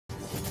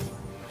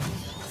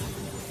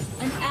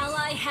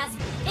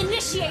has...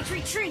 Initiate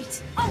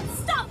retreat!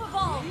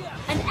 Unstoppable!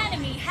 An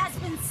enemy has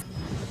been...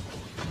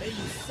 May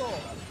you soar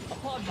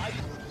upon my...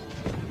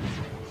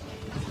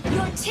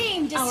 Your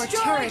team destroyed... Our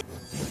turret...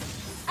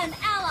 An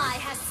ally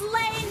has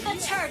slain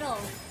the turtle!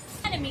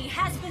 Enemy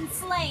has been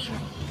slain!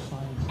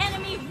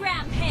 Enemy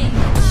rampage!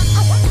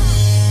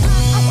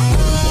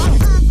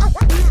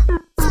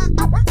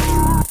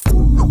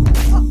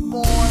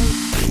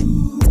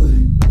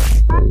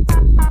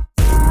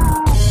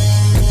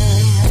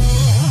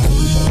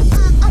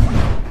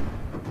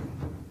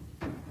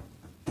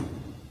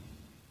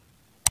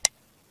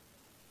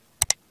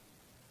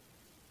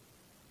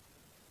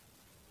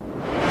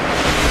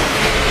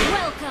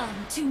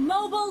 To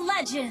Mobile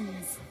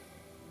Legends!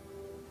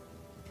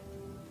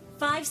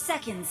 5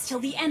 seconds till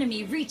the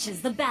enemy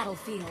reaches the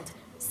battlefield.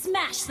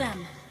 Smash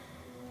them!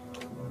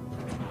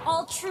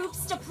 All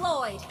troops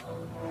deployed!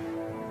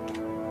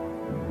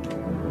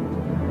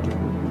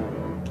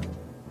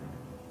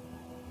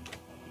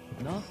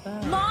 Not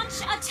bad.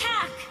 Launch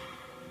attack!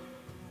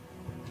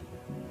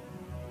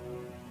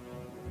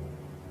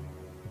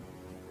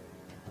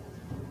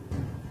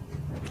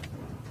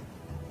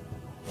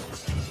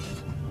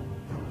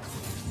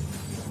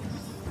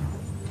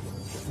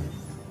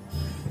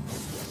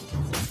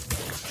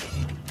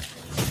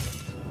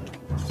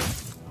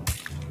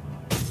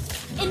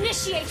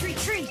 Initiate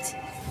retreat!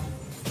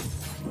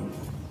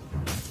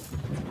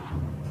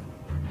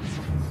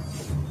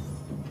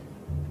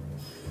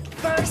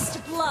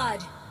 First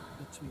blood!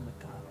 Between the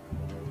cup.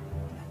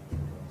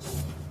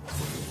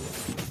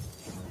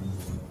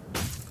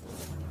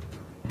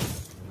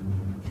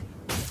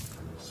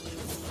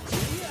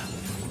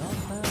 Not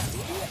bad.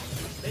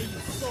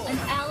 An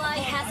ally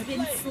has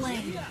been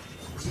slain.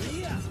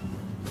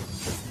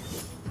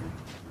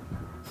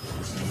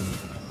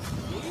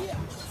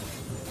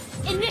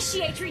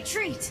 Initiate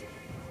retreat!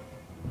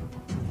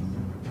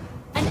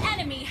 An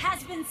enemy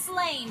has been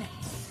slain!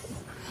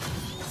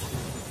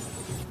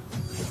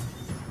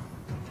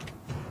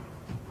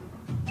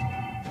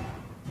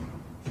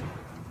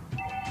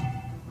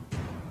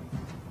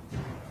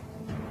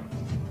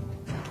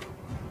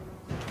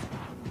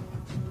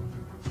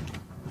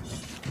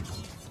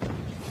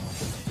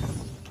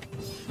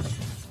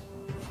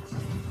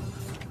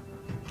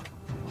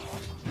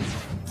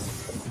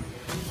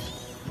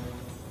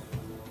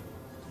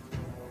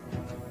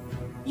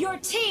 Your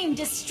team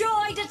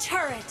destroyed a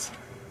turret!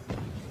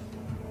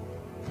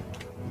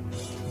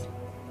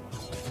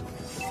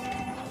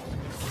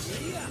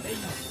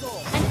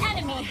 An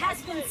enemy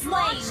has been slain!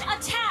 Launch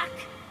attack!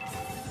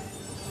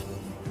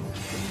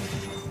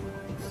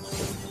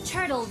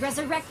 Turtle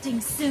resurrecting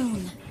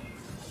soon.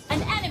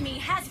 An enemy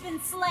has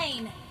been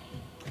slain!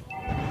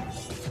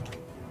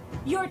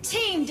 Your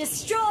team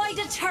destroyed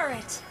a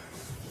turret!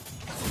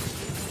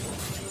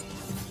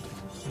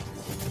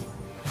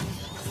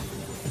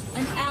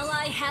 An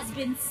ally has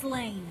been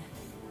slain.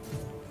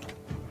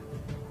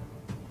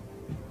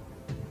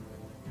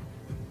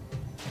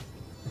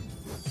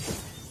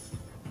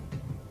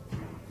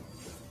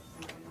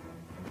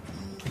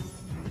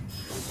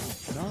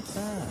 Not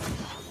bad.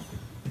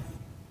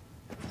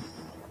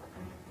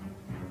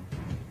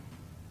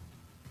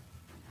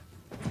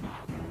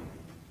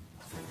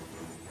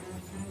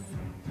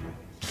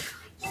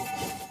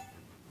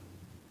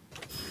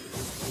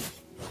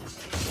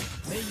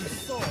 May you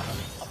soar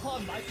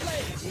upon my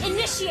blade.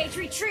 Initiate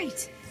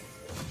retreat!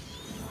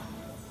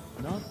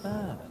 Not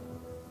bad.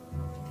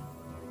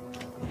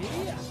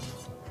 Yeah.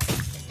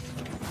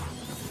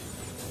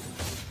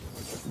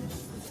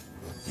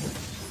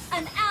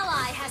 An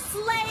ally has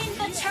slain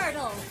the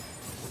turtle!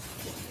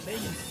 May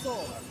you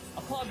soar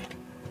upon...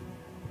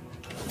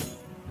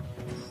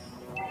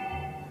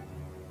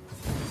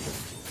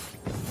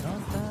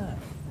 Not bad.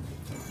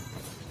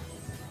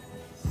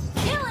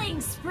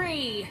 Killing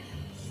spree!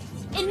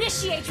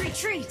 Initiate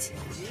retreat!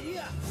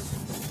 Yeah.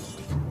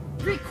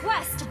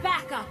 Request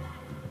backup!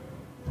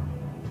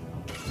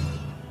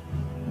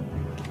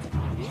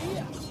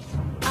 Yeah.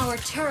 Our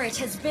turret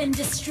has been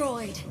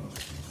destroyed.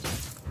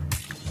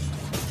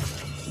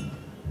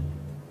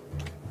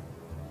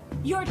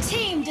 Your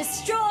team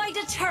destroyed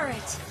a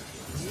turret!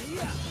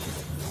 Yeah.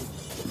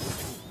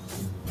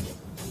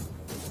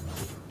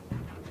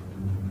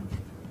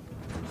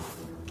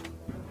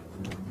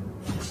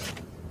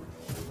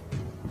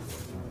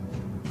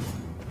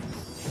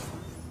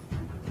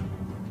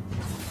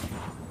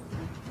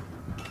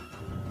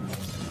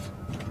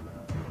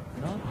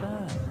 Not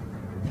bad.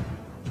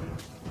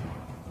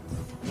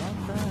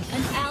 Not bad.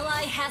 An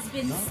ally has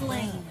been Not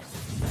slain.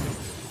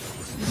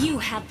 You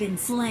have been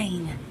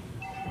slain.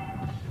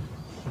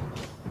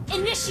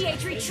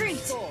 Initiate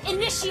retreat!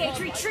 Initiate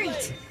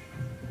retreat!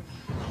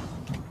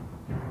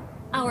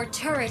 Our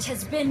turret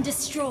has been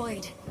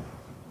destroyed.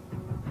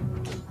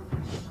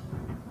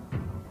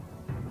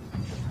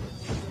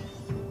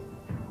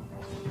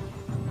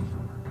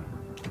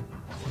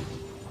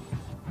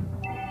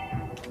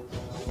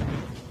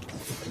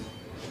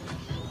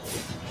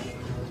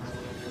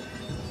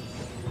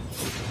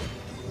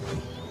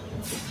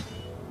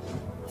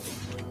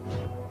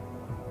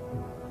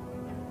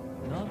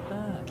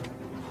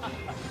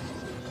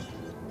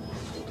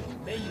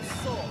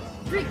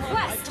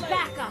 Request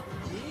backup.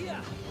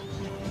 Yeah.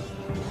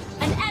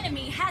 An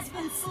enemy has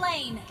been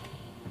slain.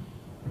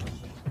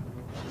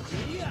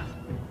 Yeah.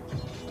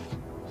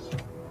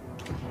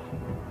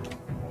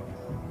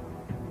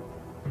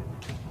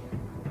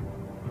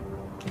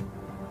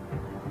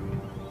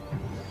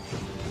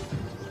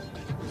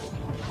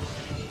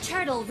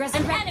 Turtle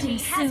resurrecting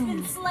has soon.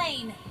 been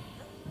slain.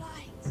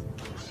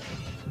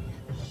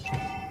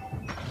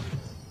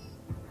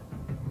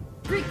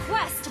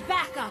 Request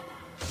backup.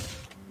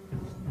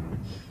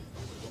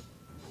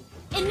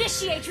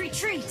 Initiate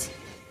retreat.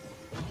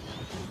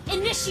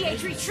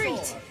 Initiate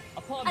retreat.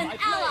 Upon An my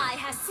ally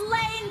has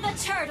slain the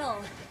turtle.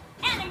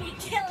 Enemy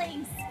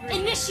killing spree.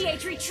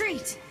 Initiate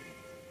retreat.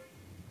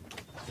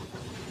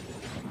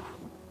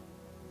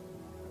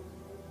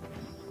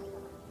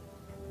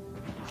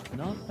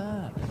 Not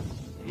bad.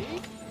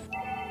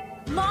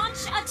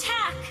 Launch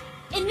attack.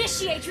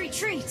 Initiate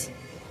retreat.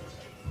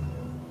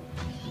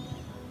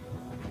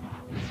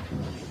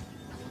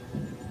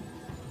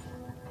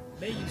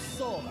 May you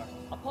soar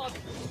upon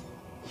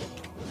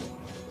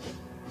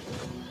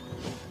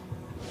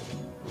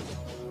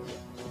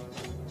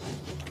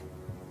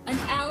An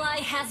ally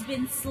has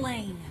been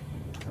slain.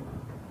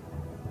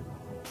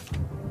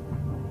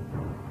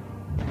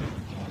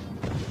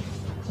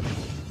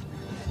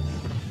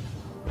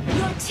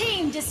 Your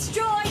team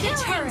destroyed a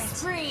turret.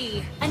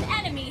 Spree. An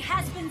enemy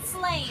has been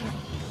slain.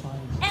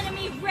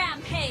 Enemy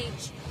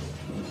rampage.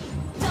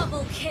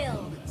 Double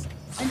kill.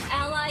 An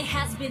ally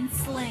has been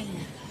slain.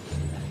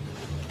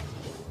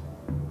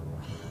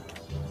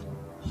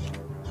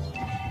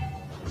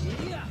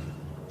 Yeah.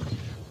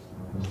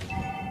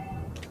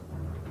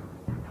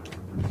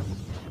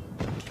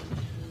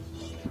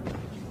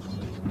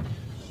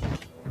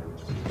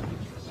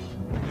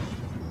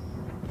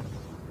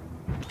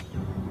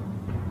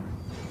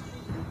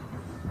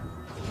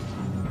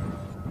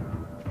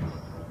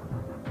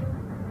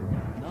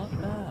 Not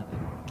bad.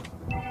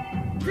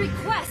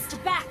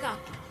 Request backup.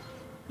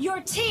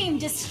 Your team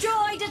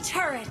destroyed a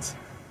turret.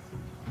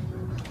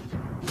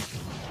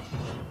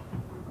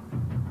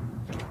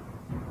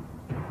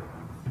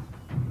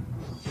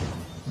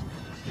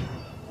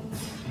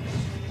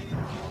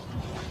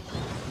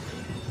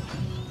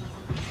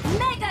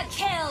 Mega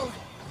kill.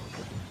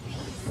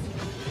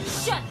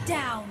 Shut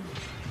down.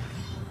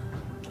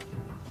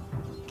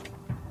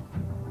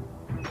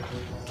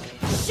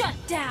 Shut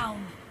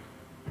down.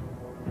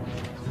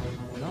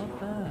 Not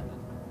bad.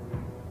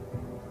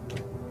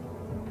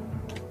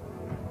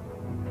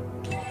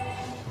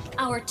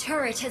 Our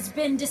turret has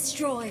been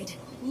destroyed.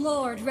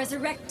 Lord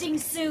resurrecting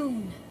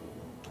soon.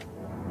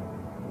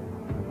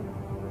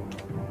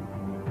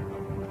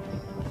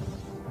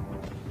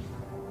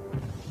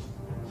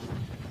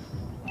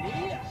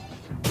 Yeah.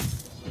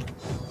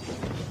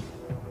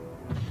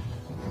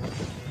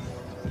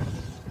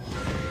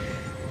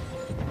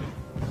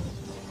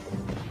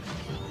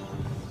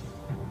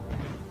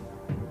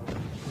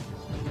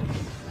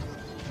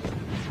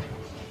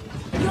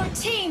 Your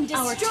team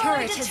destroyed Our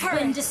turret has turret.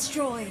 been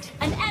destroyed.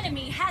 An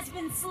enemy has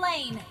been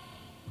slain.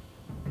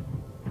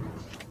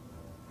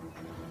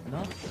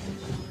 Not.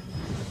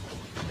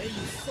 May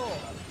you soar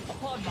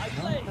upon my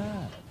Not blade.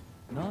 bad.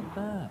 Not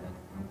bad.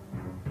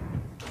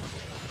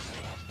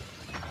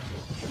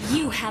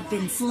 You have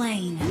been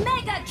slain.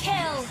 Mega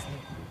kill!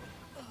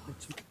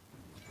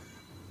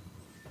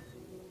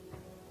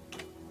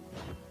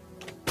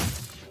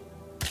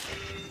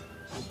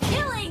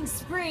 Killing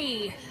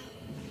spree!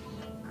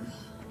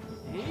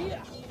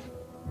 Yeah.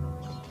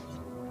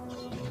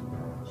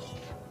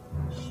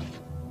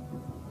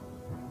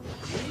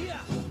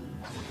 Yeah.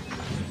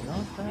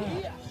 Not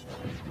bad. Yeah.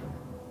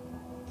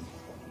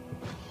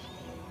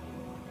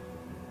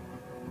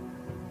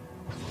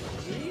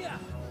 Yeah.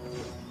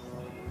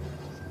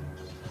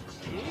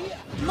 Yeah.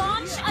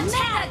 Launch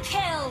attack!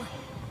 Kill!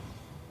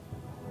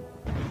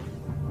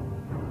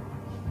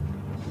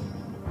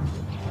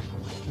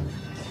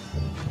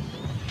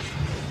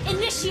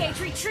 Initiate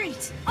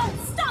retreat!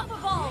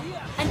 Unstoppable!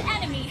 An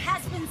enemy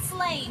has been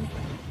slain.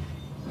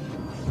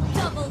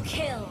 Double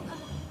kill!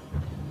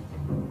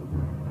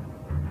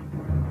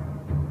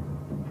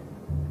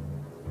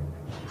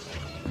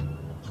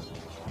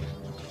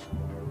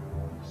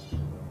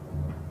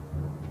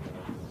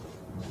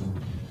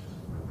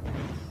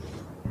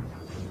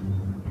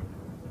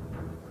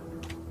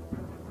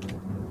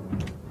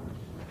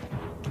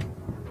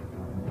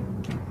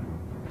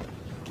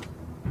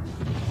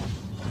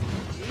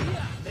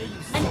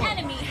 An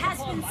enemy has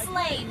been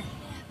slain.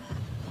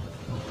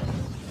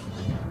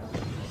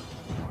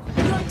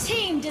 Your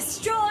team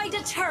destroyed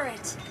a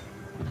turret.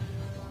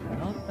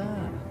 Not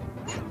bad.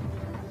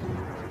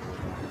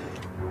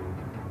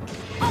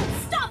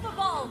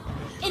 Unstoppable!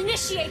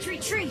 Initiate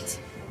retreat.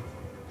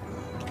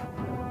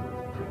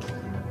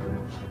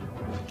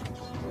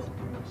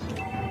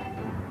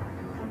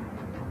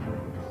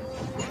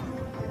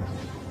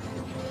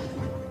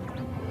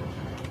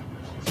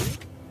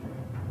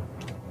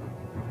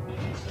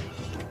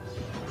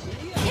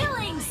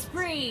 Killing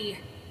spree.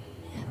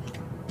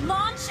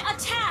 Launch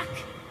attack.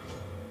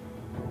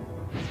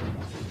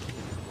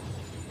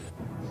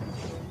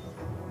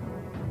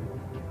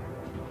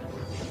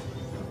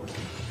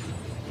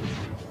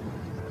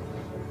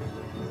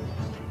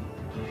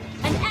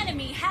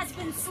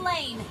 been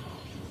slain.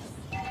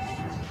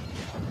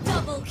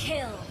 Double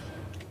kill.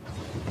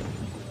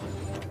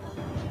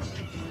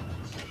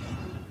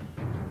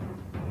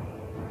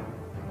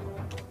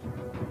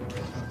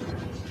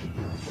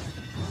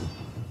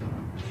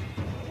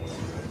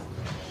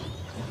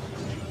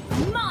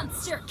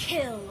 Monster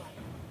kill.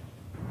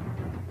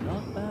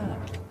 Not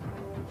bad.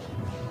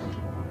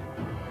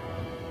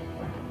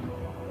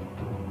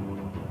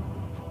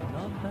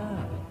 Not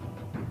bad.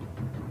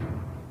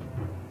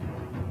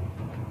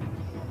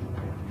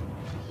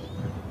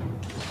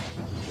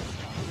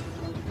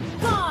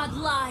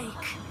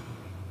 Godlike.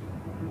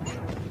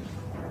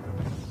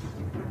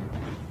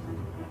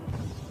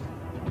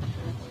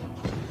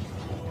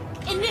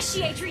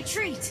 Initiate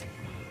retreat.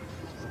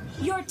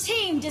 Your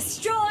team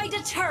destroyed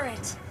a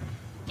turret.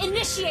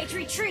 Initiate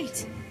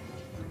retreat.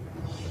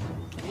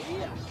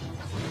 Yeah.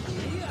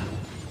 Yeah.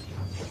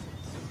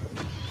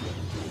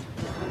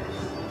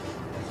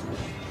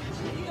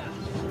 Yeah.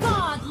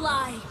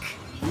 Godlike.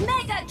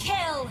 Mega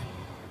kill.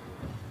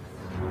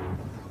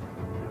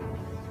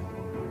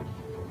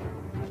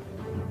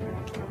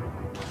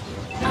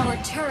 Our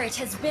turret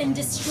has been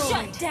destroyed.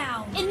 Shut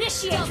down.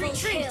 Initiate Double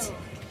retreat. kill.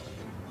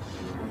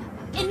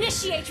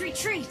 Initiate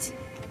retreat.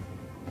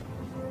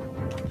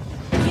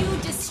 You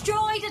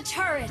destroyed a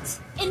turret.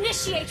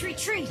 Initiate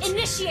retreat.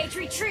 Initiate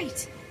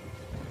retreat.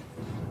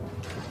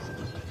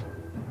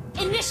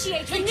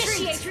 Initiate retreat.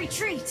 Initiate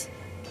retreat.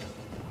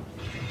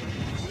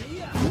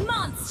 Yeah.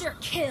 Monster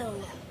kill.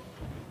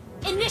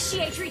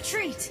 Initiate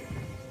retreat.